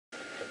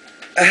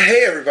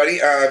Hey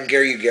everybody, I'm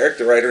Gary Ugarek,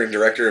 the writer and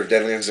director of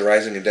Deadlands The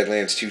Rising and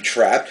Deadlands 2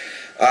 Trapped.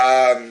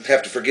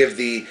 Have to forgive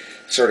the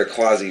sort of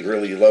quasi,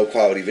 really low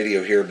quality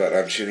video here, but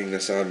I'm shooting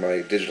this on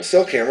my digital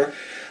still camera.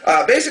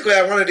 Basically,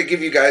 I wanted to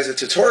give you guys a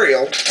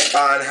tutorial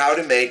on how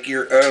to make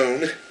your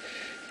own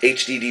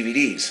HD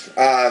DVDs.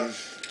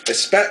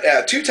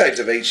 Two types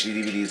of HD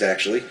DVDs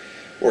actually,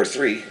 or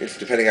three,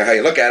 depending on how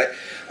you look at it.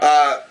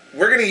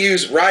 We're going to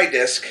use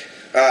RIDisc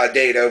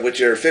data, which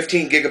are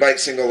 15 gigabyte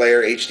single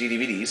layer HD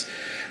DVDs.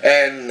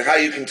 And how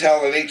you can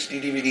tell an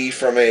HD DVD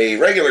from a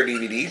regular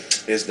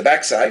DVD is the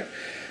backside.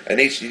 An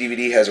HD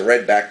DVD has a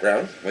red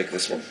background, like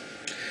this one.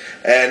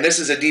 And this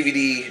is a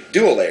DVD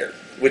dual layer,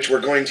 which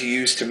we're going to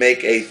use to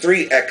make a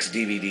 3X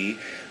DVD,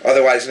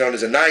 otherwise known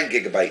as a 9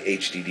 gigabyte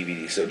HD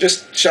DVD. So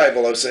just shy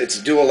below, so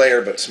it's dual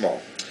layer but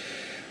small.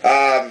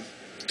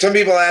 Some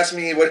people ask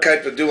me what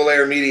type of dual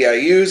layer media I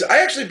use. I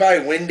actually buy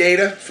WIN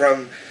data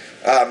from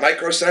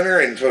Micro Center,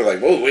 and sort of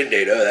like, whoa, WIN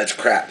data, that's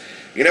crap.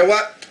 You know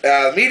what?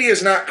 Media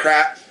is not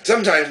crap.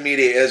 Sometimes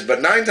media is,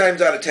 but 9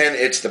 times out of 10,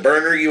 it's the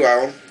burner you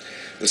own,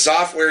 the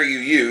software you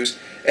use,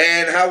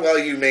 and how well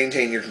you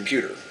maintain your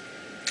computer.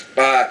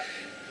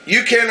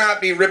 You cannot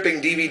be ripping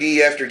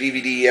DVD after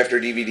DVD after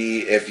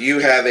DVD if you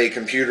have a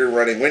computer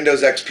running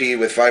Windows XP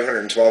with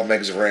 512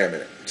 megs of RAM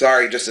in it.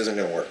 Sorry, it just isn't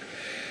going to work.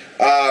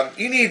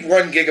 You need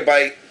 1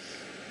 gigabyte,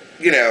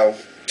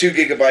 2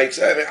 gigabytes.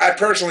 I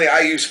mean,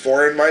 I use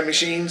 4 in my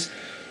machines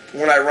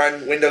when I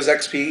run Windows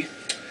XP.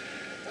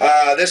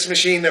 This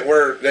machine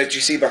that you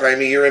see behind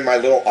me, you're in my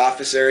little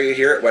office area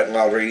here at Wet n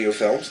Wild Radio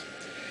Films.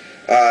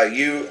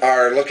 You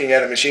are looking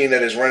at a machine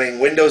that is running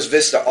Windows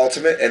Vista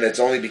Ultimate, and it's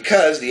only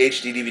because the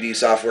HD DVD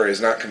software is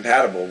not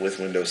compatible with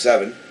Windows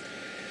 7.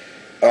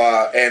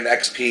 And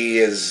XP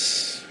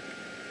is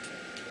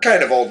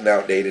kind of old and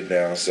outdated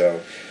now, so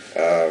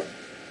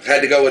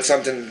had to go with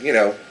something,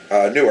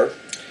 newer.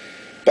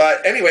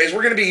 But anyways,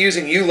 we're going to be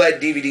using ULEAD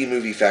DVD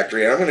Movie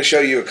Factory, and I'm going to show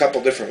you a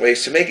couple different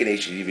ways to make an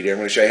HD DVD. I'm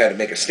going to show you how to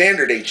make a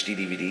standard HD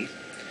DVD,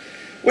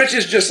 which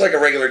is just like a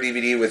regular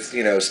DVD with,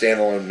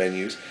 standalone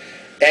menus.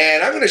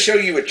 And I'm going to show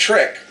you a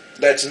trick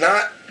that's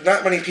not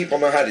many people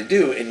know how to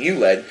do in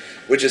ULEAD,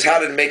 which is how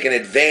to make an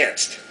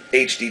advanced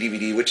HD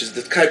DVD, which is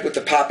the type with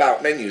the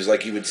pop-out menus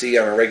like you would see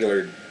on a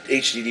regular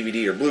HD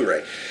DVD or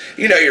Blu-ray.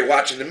 You're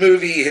watching the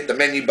movie, you hit the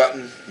menu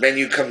button,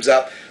 menu comes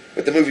up,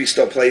 but the movie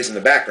still plays in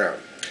the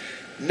background.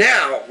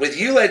 Now, with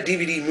ULEAD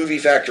DVD Movie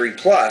Factory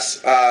Plus,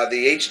 the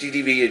HD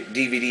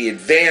DVD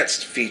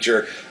Advanced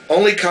feature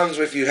only comes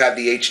if you have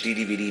the HD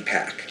DVD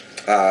pack,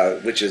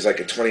 which is like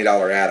a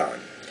 $20 add-on.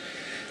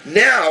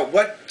 Now,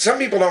 what some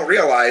people don't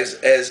realize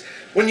is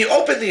when you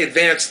open the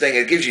Advanced thing,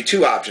 it gives you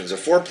two options, a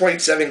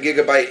 4.7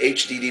 gigabyte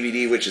HD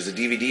DVD, which is a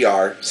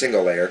DVD-R,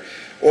 single layer,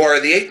 or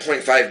the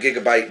 8.5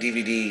 gigabyte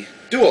DVD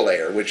dual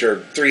layer, which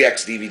are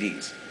 3X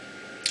DVDs.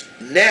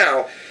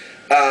 Now,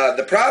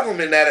 the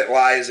problem in that it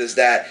lies is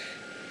that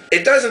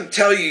it doesn't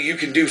tell you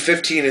can do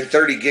 15 and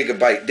 30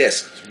 gigabyte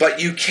discs,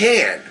 but you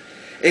can.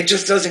 It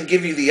just doesn't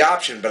give you the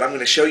option, but I'm going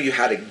to show you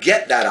how to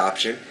get that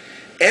option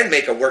and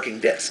make a working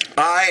disc.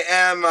 I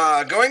am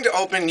going to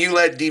open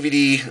ULEAD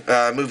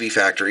DVD Movie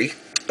Factory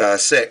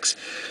 6,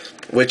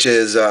 which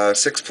is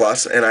 6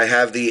 Plus, and I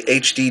have the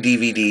HD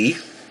DVD,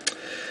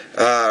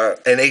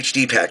 an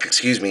HD pack,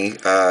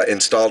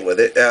 installed with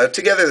it.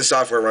 Together the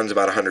software runs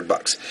about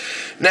 $100.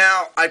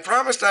 Now, I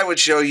promised I would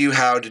show you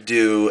how to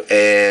do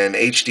an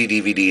HD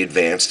DVD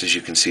Advanced, as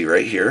you can see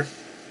right here.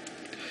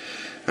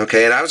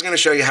 Okay, and I was going to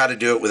show you how to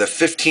do it with a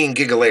 15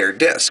 gigabyte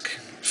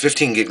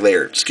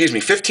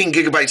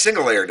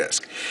single layer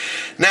disc.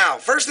 Now,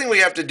 first thing we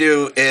have to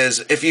do is,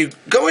 if you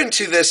go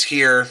into this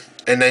here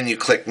and then you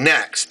click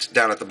Next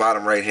down at the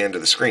bottom right hand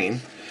of the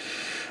screen,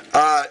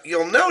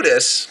 you'll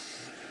notice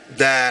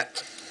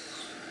that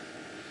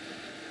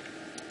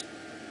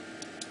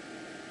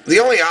the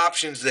only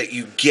options that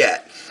you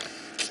get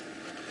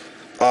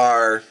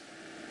are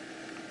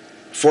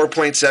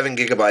 4.7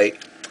 gigabyte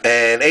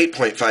and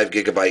 8.5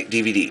 gigabyte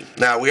DVD.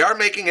 Now, we are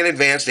making an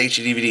advanced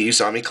HD DVD. You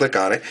saw me click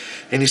on it,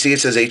 and you see it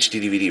says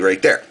HD DVD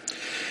right there.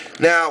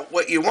 Now,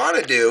 what you want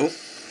to do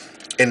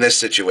in this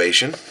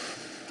situation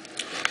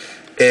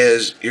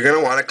is you're going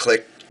to want to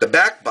click the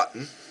back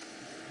button,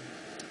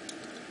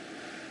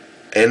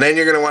 and then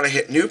you're going to want to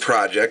hit New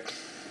Project,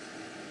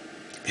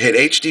 hit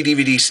HD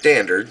DVD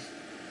Standard,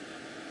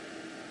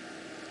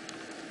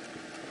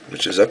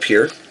 which is up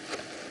here,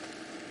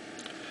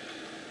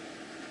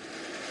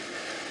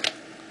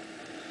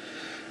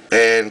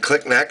 and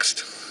click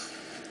Next,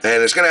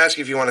 and it's going to ask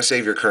you if you want to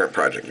save your current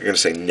project. You're going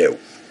to say no.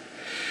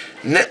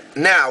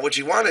 Now, what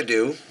you want to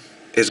do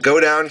is go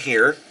down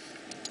here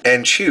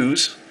and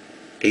choose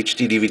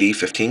HD DVD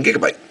 15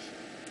 gigabyte.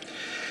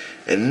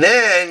 And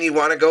then you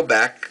want to go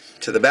back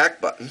to the back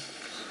button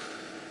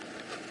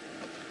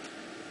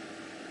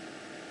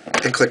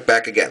and click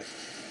back again.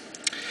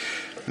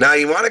 Now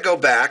you want to go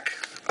back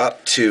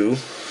up to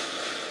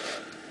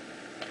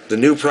the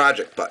New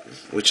Project button,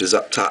 which is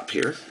up top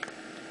here.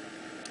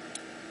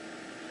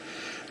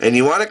 And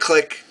you want to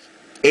click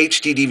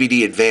HD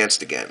DVD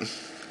Advanced again.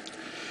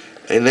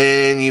 And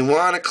then you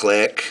want to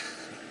click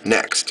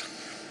next.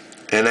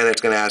 And then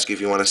it's going to ask you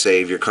if you want to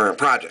save your current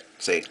project.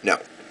 Say no.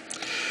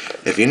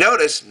 If you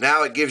notice,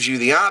 now it gives you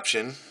the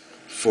option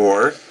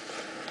for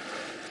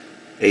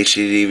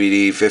HD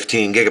DVD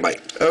 15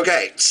 gigabyte.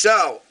 Okay,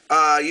 so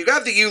you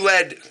got the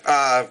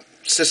ULEAD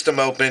system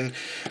open.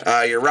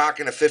 You're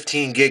rocking a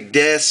 15 gig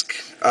disc,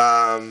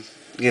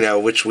 you know,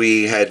 which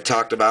we had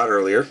talked about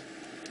earlier.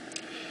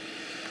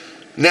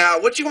 Now,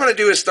 what you want to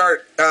do is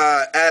start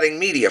adding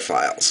media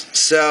files.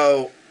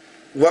 So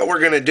what we're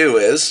going to do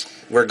is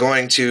we're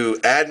going to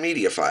add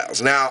media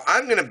files. Now,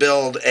 I'm going to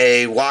build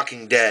a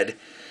Walking Dead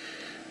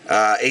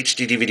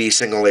HD DVD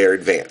single layer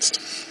advanced.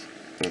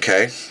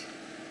 Okay.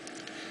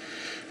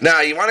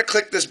 Now, you want to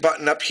click this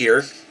button up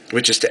here,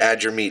 which is to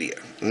add your media.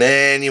 And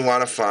then you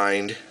want to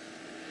find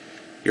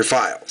your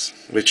files,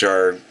 which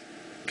are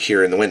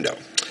here in the window.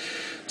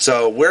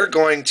 So we're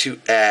going to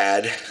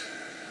add,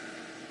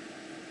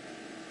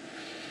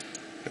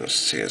 let's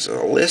see, as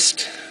a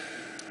list,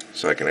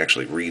 so I can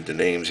actually read the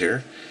names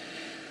here.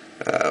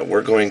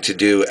 We're going to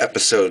do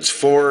episodes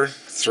 4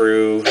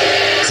 through...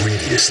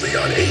 Previously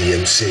on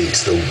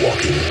AMC's The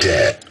Walking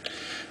Dead.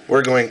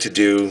 We're going to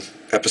do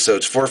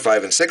episodes 4,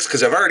 5, and 6,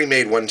 because I've already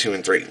made 1, 2,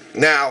 and 3.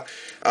 Now,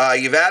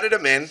 you've added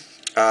them in.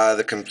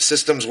 The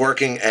system's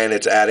working, and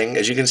it's adding.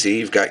 As you can see,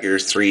 you've got your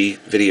 3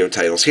 video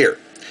titles here.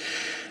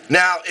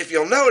 Now, if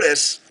you'll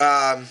notice,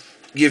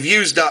 you've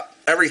used up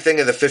everything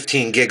of the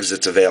 15 gigs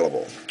that's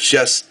available.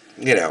 Just,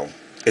 you know,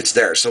 it's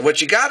there. So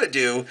what you got to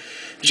do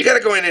is you got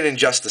to go in and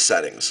adjust the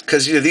settings,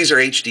 because you know, these are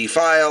HD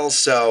files,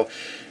 so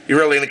you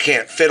really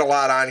can't fit a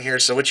lot on here.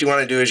 So what you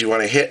want to do is you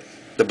want to hit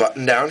the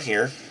button down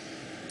here,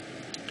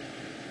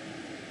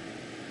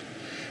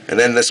 and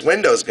then this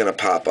window is going to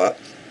pop up.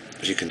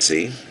 As you can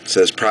see, it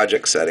says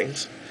Project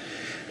Settings,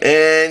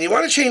 and you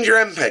want to change your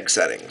MPEG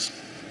settings,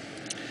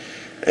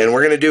 and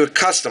we're going to do it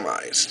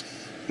customized.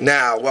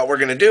 Now, what we're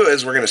going to do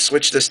is we're going to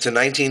switch this to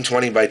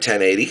 1920 by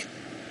 1080.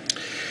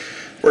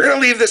 We're going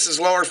to leave this as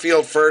lower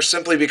field first,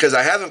 simply because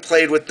I haven't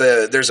played with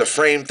there's a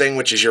frame thing,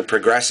 which is your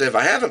progressive.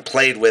 I haven't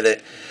played with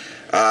it.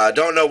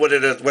 Don't know what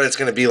it's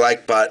going to be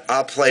like, but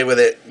I'll play with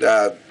it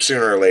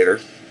sooner or later,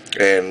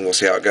 and we'll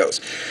see how it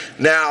goes.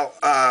 Now,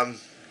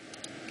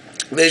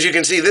 as you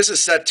can see, this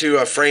is set to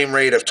a frame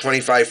rate of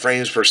 25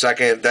 frames per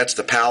second. That's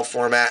the PAL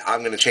format. I'm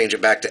going to change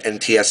it back to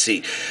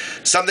NTSC.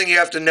 Something you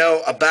have to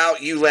know about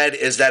ULEAD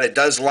is that it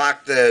does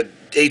lock the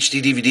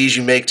HD DVDs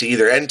you make to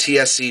either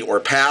NTSC or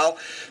PAL.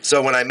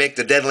 So when I make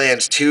the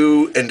Deadlands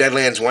 2 and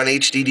Deadlands 1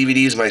 HD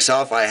DVDs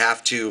myself, I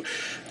have to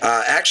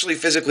actually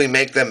physically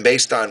make them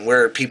based on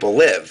where people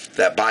live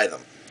that buy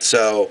them.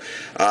 So,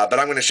 but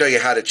I'm going to show you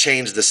how to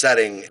change the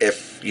setting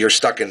if you're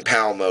stuck in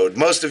PAL mode.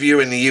 Most of you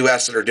in the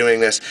US that are doing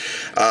this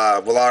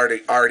will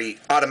already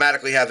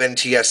automatically have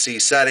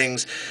NTSC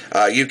settings.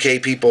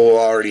 UK people will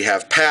already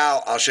have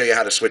PAL. I'll show you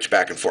how to switch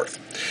back and forth.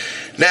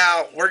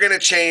 Now, we're going to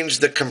change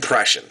the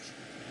compression.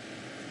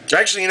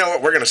 Actually, you know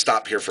what? We're going to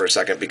stop here for a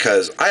second,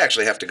 because I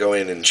actually have to go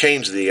in and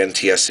change the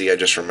NTSC, I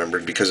just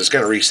remembered, because it's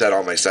going to reset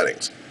all my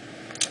settings.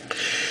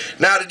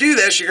 Now, to do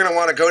this, you're going to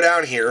want to go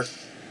down here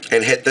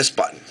and hit this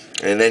button.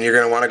 And then you're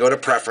going to want to go to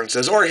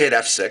Preferences or hit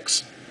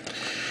F6.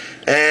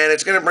 And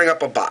it's going to bring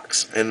up a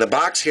box. And the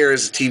box here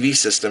is the TV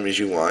system, as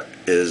you want.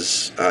 You'll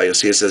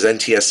see it says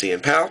NTSC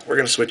and PAL. We're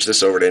going to switch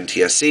this over to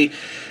NTSC.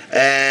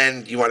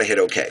 And you want to hit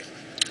OK.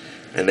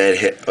 And then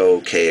hit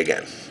OK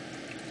again.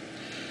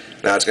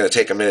 Now it's going to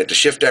take a minute to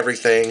shift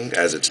everything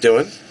as it's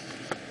doing.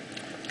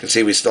 You can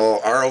see we still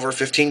are over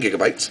 15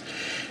 gigabytes.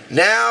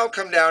 Now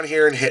come down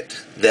here and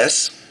hit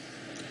this.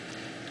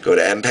 Go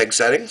to MPEG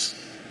settings.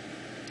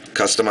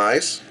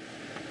 Customize.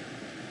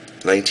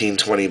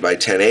 1920 by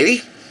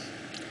 1080.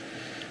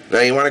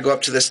 Now you want to go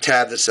up to this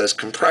tab that says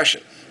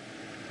Compression.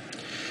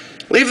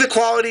 Leave the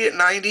quality at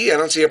 90. I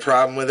don't see a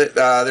problem with it.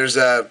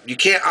 You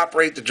can't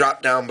operate the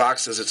drop-down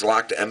box as it's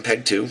locked to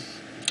MPEG 2.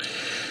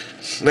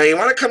 Now you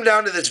want to come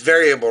down to this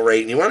variable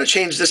rate, and you want to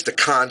change this to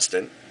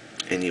constant,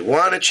 and you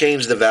want to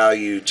change the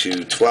value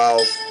to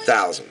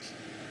 12,000.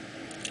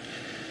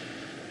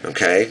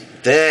 Okay,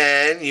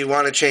 then you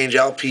want to change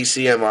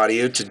LPCM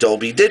audio to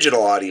Dolby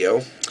Digital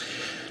Audio.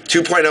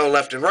 2.0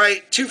 left and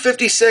right.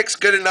 256,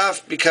 good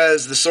enough,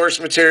 because the source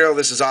material,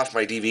 this is off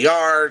my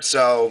DVR,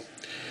 so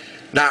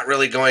not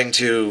really going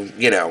to,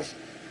 you know,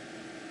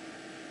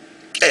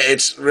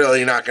 it's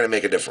really not going to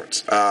make a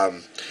difference.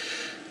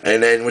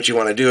 And then what you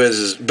want to do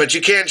is, but you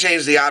can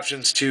change the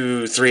options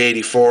to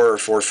 384 or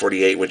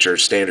 448, which are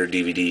standard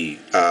DVD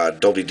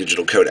Dolby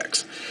Digital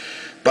codecs.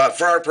 But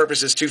for our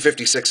purposes,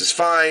 256 is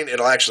fine.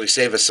 It'll actually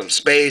save us some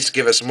space,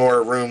 give us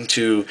more room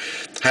to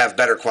have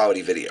better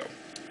quality video.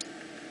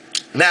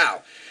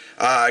 Now,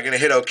 I'm going to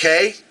hit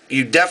OK.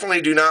 You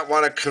definitely do not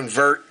want to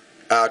convert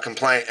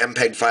compliant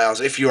MPEG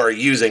files if you are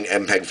using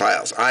MPEG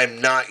files. I'm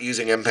not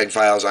using MPEG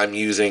files. I'm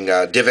using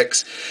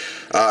DivX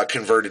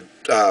converted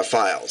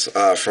files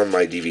from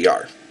my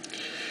DVR.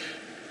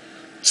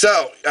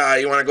 So,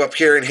 you want to go up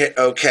here and hit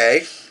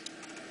OK.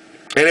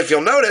 And if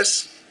you'll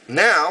notice,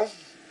 now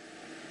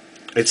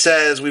it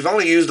says we've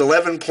only used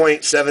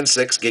 11.76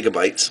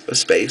 gigabytes of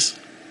space.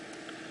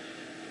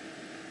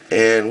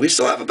 and we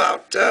still have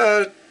about 2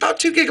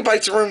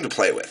 gigabytes of room to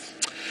play with.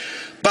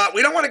 But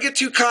we don't want to get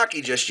too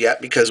cocky just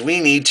yet because we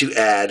need to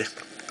add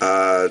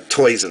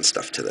toys and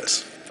stuff to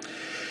this.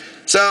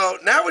 So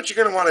now what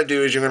you're going to want to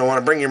do is you're going to want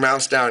to bring your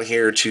mouse down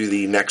here to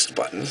the next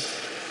button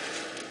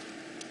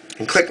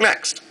and click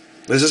next.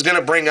 This is going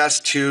to bring us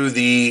to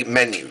the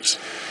menus.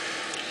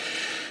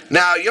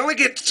 Now you only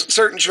get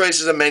certain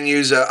choices of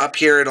menus. Up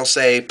here it'll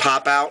say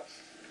pop out.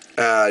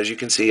 As you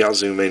can see, I'll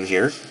zoom in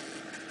here.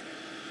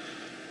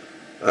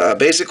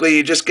 Basically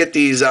you just get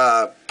these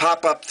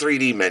pop-up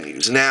 3D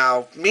menus.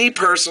 Now me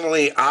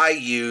personally, I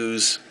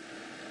use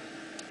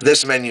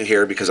this menu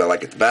here because I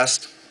like it the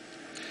best.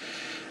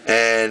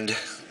 And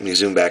let me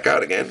zoom back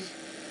out again.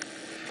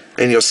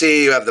 And you'll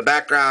see you have the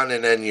background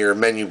and then your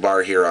menu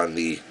bar here on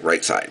the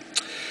right side.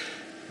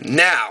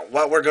 Now,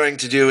 what we're going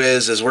to do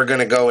is we're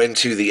going to go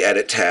into the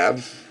Edit tab,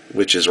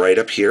 which is right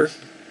up here,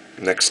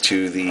 next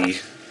to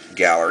the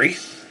Gallery.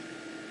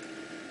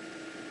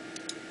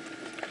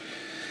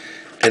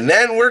 And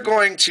then we're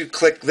going to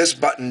click this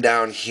button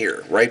down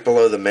here, right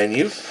below the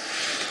menu.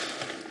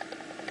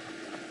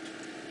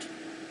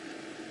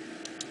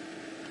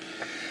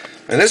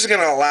 And this is going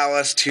to allow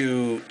us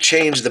to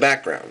change the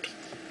background.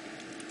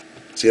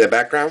 See that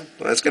background?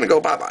 Well, that's going to go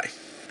bye-bye.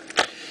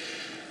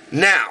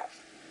 Now,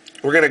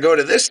 we're going to go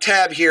to this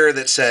tab here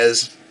that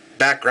says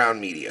Background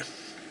Media.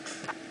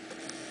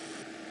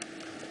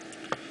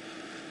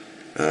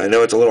 I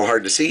know it's a little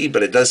hard to see,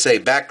 but it does say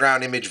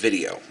Background Image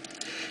Video.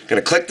 You're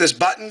going to click this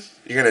button.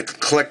 You're going to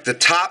click the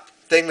top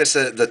thing that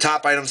says, the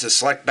top item says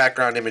Select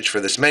Background Image for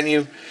this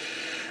menu.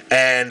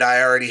 And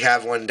I already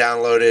have one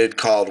downloaded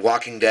called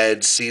Walking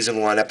Dead Season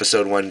 1,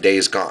 Episode 1,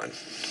 Days Gone,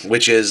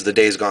 which is the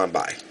Days Gone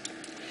By.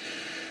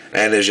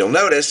 And as you'll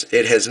notice,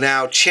 it has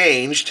now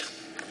changed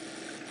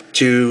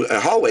to a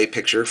hallway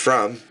picture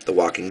from The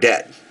Walking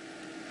Dead.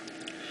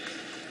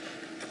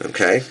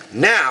 Okay,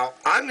 now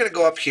I'm going to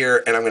go up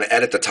here and I'm going to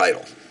edit the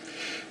title.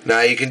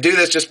 Now you can do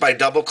this just by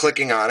double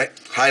clicking on it,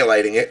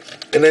 highlighting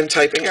it, and then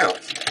typing out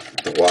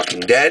The Walking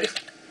Dead.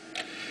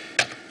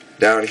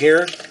 Down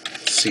here,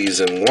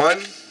 Season 1,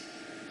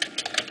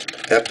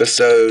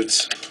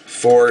 Episodes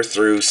 4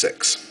 through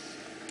 6.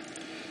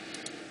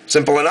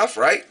 Simple enough,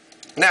 right?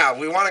 Now,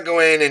 we want to go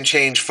in and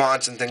change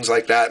fonts and things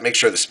like that, make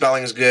sure the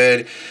spelling is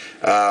good.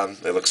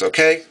 It looks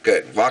okay.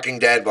 Good. Walking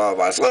Dead, blah, blah,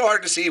 blah. It's a little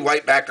hard to see,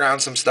 white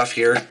background, some stuff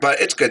here, but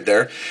it's good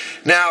there.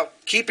 Now,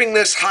 keeping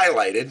this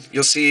highlighted,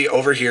 you'll see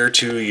over here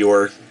to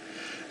your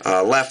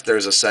left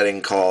there's a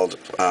setting called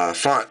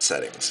Font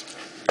Settings.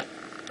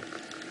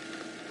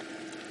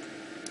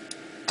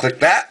 Click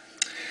that.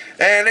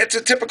 And it's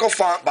a typical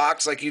font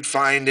box like you'd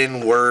find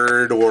in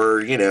Word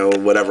or, you know,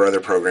 whatever other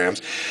programs.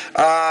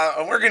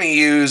 And we're going to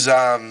use,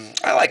 I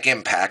like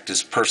Impact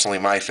is personally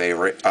my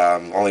favorite,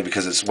 only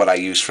because it's what I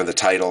use for the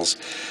titles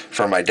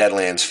for my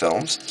Deadlands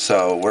films.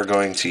 So we're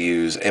going to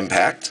use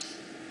Impact.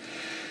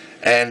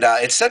 And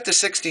it's set to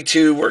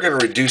 62. We're going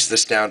to reduce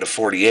this down to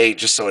 48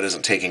 just so it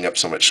isn't taking up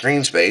so much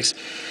screen space.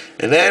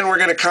 And then we're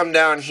going to come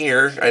down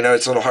here. I know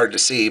it's a little hard to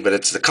see, but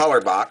it's the color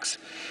box.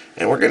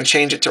 And we're going to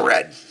change it to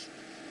red.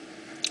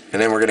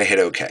 And then we're going to hit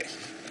OK.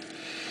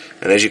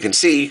 And as you can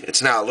see,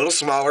 it's now a little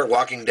smaller,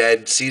 Walking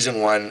Dead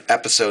Season 1,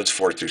 Episodes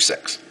 4 through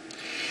 6.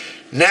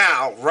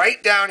 Now,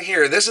 right down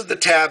here, this is the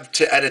tab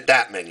to edit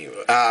that menu.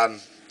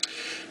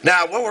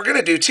 Now, what we're going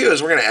to do, too,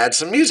 is we're going to add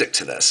some music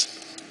to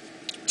this.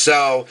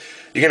 So,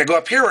 you're going to go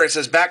up here where it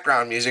says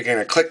Background Music, you're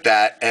going to click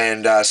that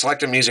and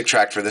select a music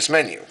track for this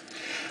menu.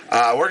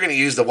 We're going to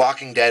use the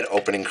Walking Dead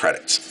opening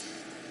credits.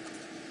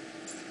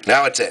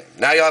 Now it's in.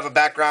 Now you'll have a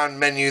background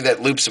menu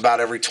that loops about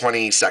every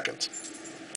 20 seconds.